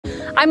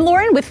I'm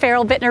Lauren with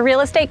Farrell Bittner Real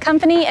Estate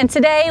Company, and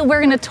today we're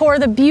going to tour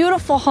the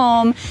beautiful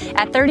home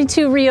at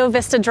 32 Rio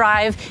Vista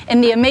Drive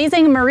in the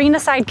amazing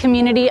marina-side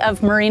community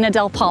of Marina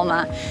Del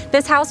Palma.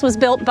 This house was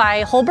built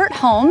by Hulbert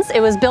Homes.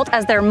 It was built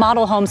as their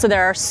model home, so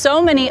there are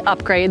so many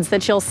upgrades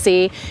that you'll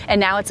see,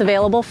 and now it's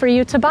available for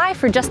you to buy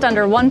for just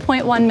under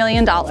 $1.1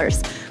 million.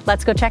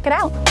 Let's go check it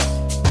out.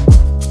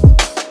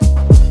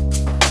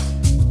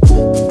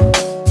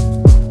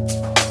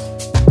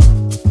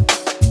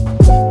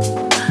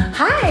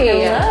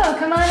 Hello,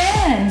 come on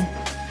in.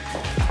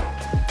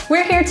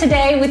 We're here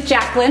today with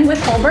Jaclyn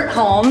with Hulbert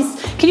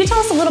Homes. Can you tell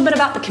us a little bit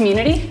about the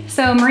community?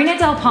 So Marina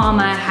Del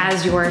Palma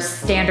has your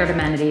standard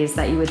amenities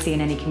that you would see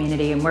in any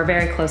community, and we're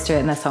very close to it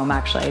in this home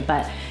actually,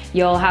 but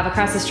you'll have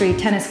across the street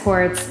tennis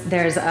courts,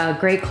 there's a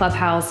great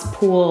clubhouse,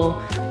 pool,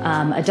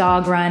 a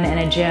dog run, and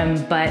a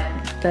gym, but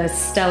the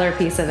stellar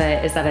piece of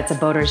it is that it's a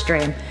boater's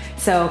dream.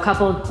 So a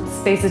couple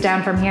spaces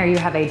down from here, you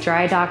have a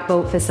dry dock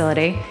boat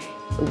facility.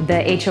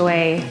 The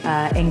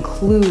HOA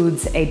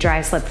includes a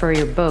dry slip for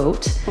your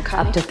boat,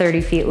 up to 30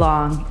 feet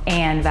long,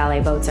 and valet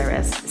boat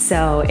service.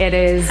 So it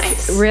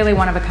is really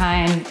one of a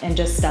kind and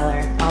just stellar.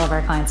 All of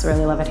our clients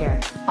really love it here.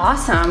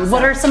 Awesome.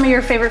 What are some of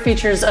your favorite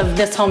features of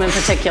this home in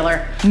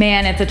particular?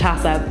 Man, it's a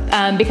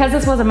toss-up. Because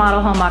this was a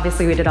model home,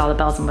 obviously we did all the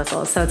bells and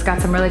whistles. So it's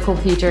got some really cool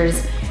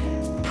features.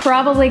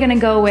 Probably gonna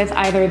go with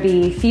either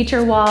the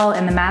feature wall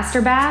and the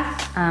master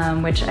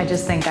bath, which I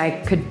just think I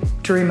could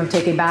dream of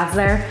taking baths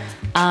there.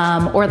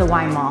 Or the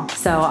wine mall.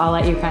 So I'll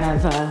let you kind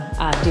of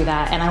do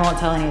that, and I won't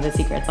tell any of the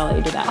secrets. I'll let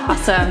you do that.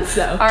 Awesome.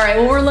 All right,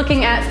 well, we're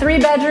looking at 3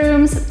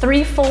 bedrooms,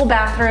 3 full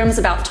bathrooms,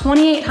 about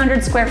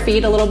 2,800 square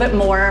feet, a little bit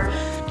more.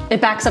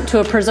 It backs up to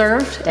a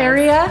preserved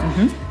area.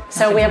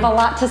 So we have a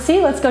lot to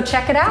see. Let's go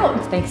check it out.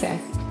 Thanks, guys.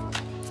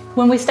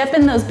 When we step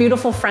in those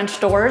beautiful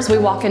French doors, we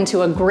walk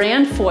into a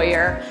grand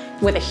foyer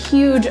with a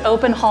huge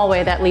open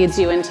hallway that leads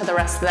you into the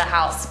rest of the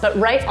house. But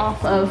right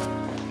off of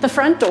the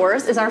front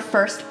doors is our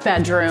first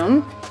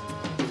bedroom.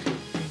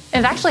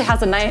 It actually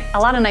has a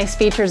lot of nice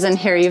features in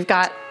here. You've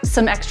got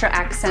some extra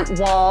accent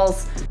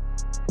walls.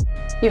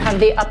 You have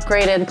the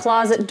upgraded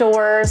closet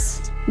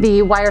doors.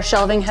 The wire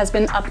shelving has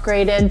been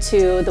upgraded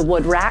to the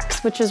wood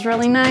racks, which is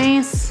really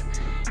nice.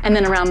 And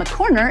then around the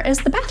corner is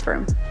the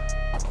bathroom.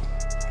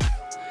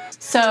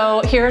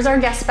 So here's our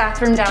guest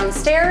bathroom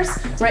downstairs,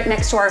 right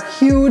next to our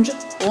huge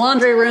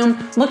laundry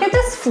room. Look at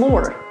this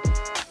floor.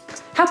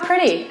 How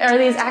pretty are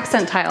these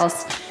accent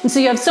tiles? And so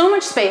you have so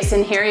much space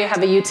in here. You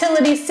have a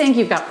utility sink,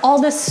 you've got all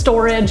this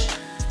storage,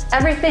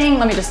 everything.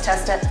 Let me just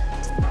test it.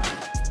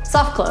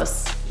 Soft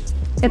close.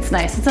 It's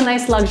nice, it's a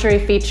nice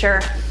luxury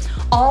feature.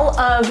 All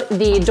of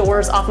the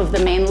doors off of the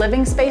main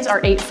living space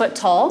are 8 foot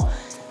tall.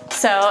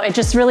 So it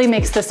just really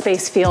makes the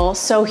space feel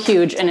so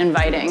huge and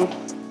inviting.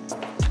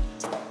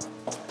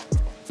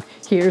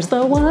 Here's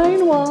the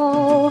wine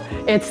wall.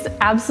 It's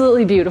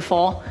absolutely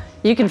beautiful.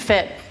 You can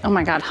fit, oh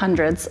my God,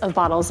 hundreds of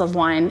bottles of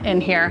wine in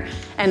here,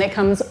 and it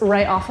comes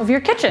right off of your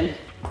kitchen.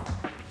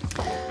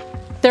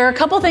 There are a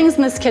couple things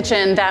in this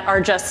kitchen that are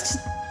just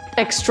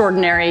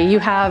extraordinary. You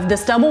have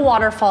this double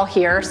waterfall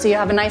here, so you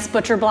have a nice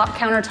butcher block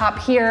countertop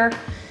here,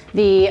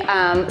 the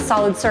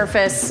solid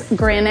surface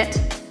granite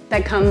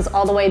that comes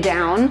all the way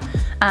down.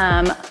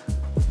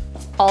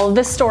 All of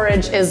this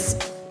storage is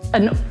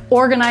an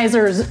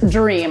organizer's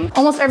dream.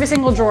 Almost every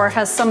single drawer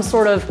has some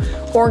sort of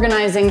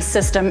organizing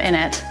system in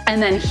it.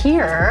 And then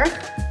here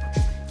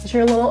is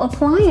your little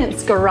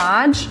appliance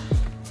garage.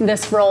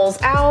 This rolls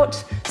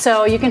out,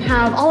 so you can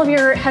have all of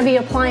your heavy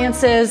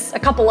appliances, a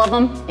couple of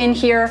them in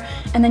here,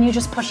 and then you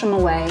just push them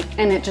away,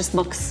 and it just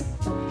looks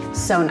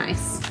so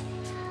nice.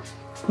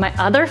 My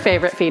other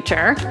favorite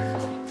feature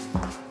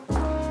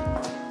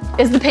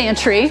is the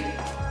pantry.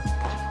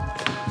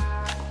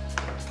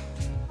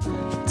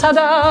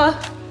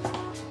 Ta-da!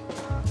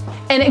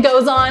 And it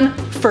goes on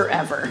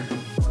forever.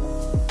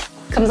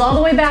 Comes all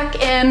the way back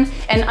in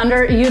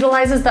and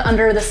utilizes the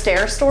under the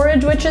stair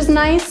storage, which is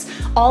nice.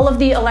 All of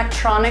the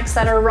electronics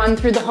that are run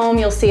through the home,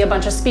 you'll see a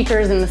bunch of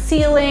speakers in the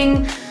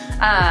ceiling.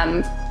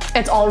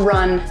 It's all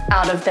run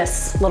out of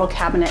this little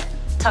cabinet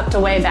tucked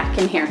away back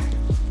in here.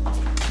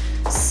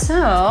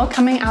 So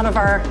coming out of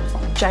our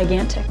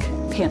gigantic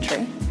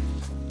pantry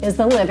is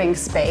the living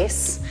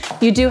space.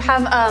 You do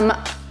have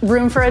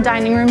room for a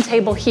dining room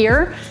table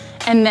here.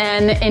 And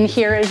then in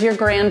here is your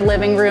grand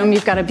living room.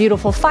 You've got a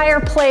beautiful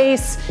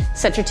fireplace,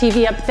 set your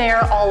TV up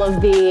there, all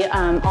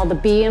the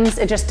beams.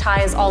 It just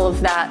ties all of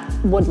that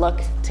wood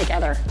look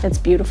together. It's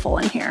beautiful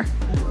in here.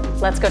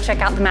 Let's go check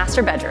out the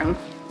master bedroom.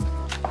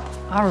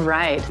 All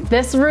right,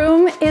 this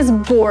room is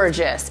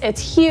gorgeous.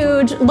 It's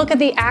huge. Look at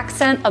the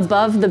accent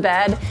above the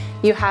bed.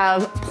 You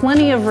have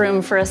plenty of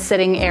room for a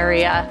sitting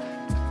area.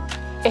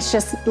 It's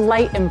just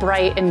light and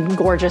bright and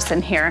gorgeous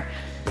in here.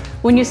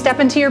 When you step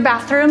into your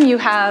bathroom, you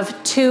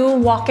have 2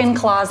 walk-in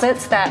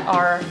closets that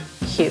are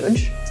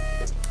huge.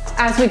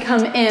 As we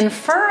come in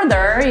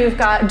further, you've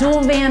got dual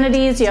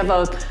vanities, you have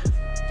a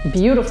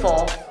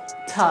beautiful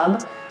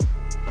tub.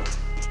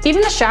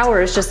 Even the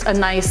shower is just a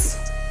nice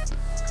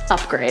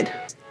upgrade.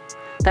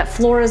 That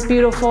floor is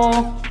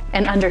beautiful,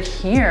 and under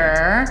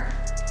here,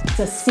 it's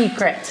a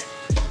secret.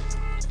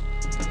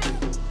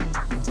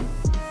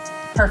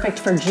 Perfect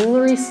for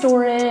jewelry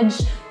storage,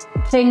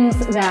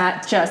 things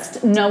that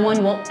just no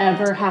one will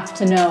ever have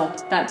to know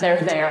that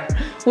they're there,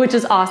 which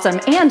is awesome.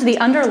 And the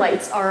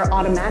underlights are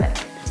automatic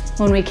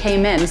when we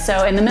came in.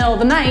 So in the middle of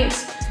the night,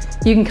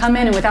 you can come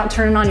in and without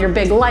turning on your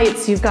big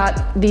lights, you've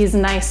got these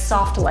nice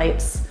soft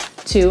lights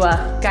to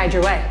guide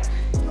your way.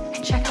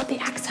 And check out the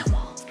accent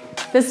wall.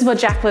 This is what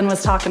Jaclyn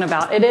was talking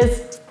about. It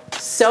is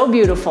so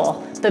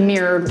beautiful, the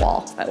mirrored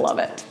wall. I love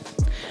it.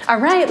 All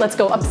right, let's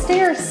go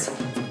upstairs.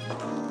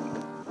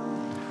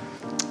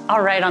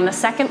 All right, on the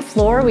second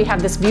floor, we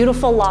have this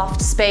beautiful loft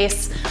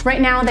space.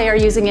 Right now, they are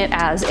using it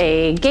as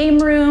a game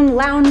room,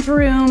 lounge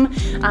room.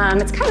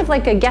 It's kind of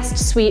like a guest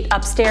suite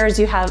upstairs.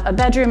 You have a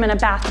bedroom and a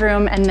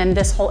bathroom, and then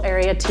this whole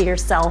area to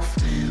yourself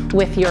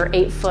with your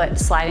 8-foot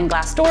sliding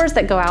glass doors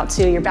that go out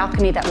to your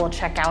balcony that we'll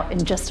check out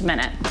in just a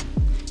minute.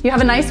 You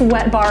have a nice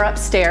wet bar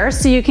upstairs,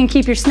 so you can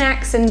keep your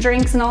snacks and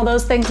drinks and all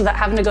those things without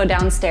having to go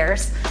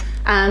downstairs.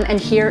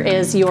 And here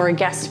is your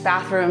guest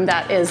bathroom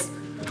that is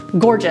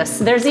gorgeous.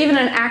 There's even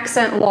an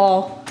accent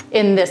wall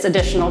in this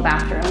additional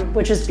bathroom,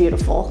 which is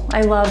beautiful.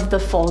 I love the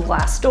full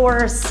glass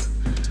doors.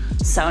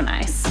 So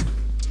nice.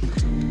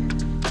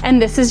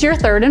 And this is your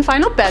third and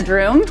final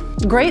bedroom.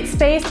 Great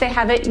space. They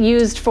have it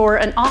used for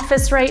an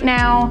office right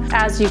now.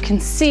 As you can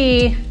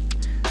see,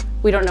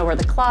 we don't know where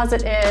the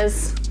closet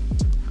is,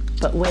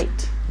 but wait.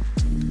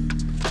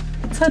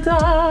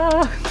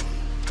 Ta-da!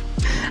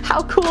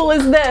 How cool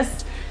is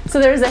this? So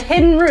there's a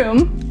hidden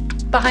room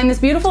behind this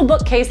beautiful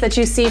bookcase that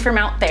you see from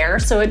out there.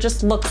 So it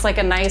just looks like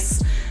a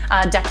nice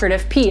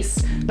decorative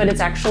piece, but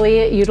it's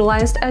actually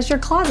utilized as your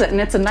closet,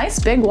 and it's a nice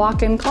big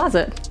walk-in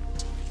closet.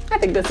 I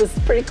think this is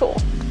pretty cool.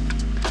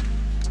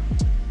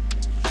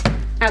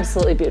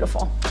 Absolutely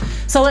beautiful.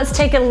 So let's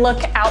take a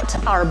look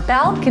out our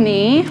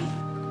balcony.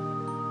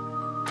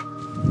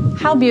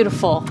 How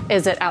beautiful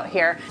is it out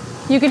here?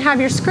 You can have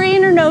your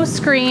screen or no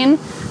screen,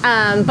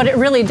 but it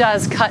really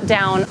does cut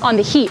down on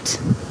the heat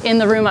in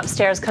the room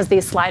upstairs because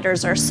these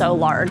sliders are so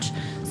large.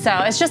 So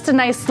it's just a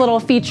nice little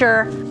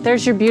feature.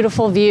 There's your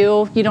beautiful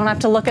view. You don't have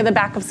to look at the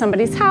back of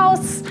somebody's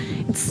house.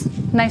 It's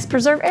a nice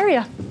preserve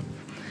area.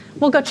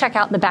 We'll go check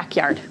out the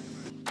backyard.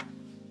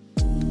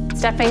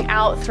 Stepping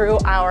out through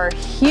our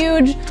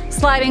huge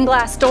sliding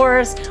glass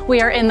doors,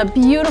 we are in the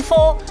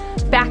beautiful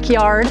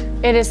backyard.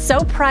 It is so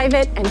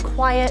private and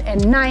quiet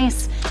and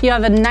nice. You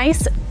have a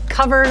nice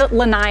covered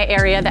lanai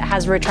area that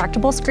has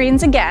retractable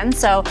screens again,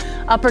 so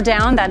up or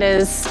down, that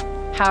is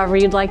however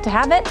you'd like to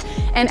have it.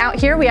 And out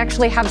here we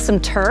actually have some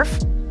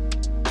turf,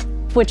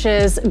 which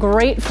is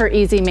great for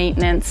easy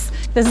maintenance.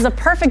 This is a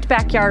perfect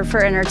backyard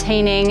for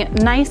entertaining,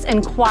 nice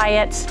and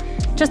quiet,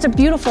 just a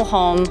beautiful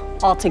home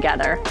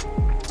altogether.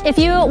 If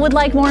you would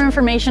like more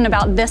information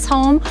about this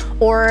home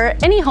or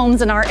any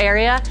homes in our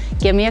area,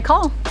 give me a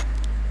call.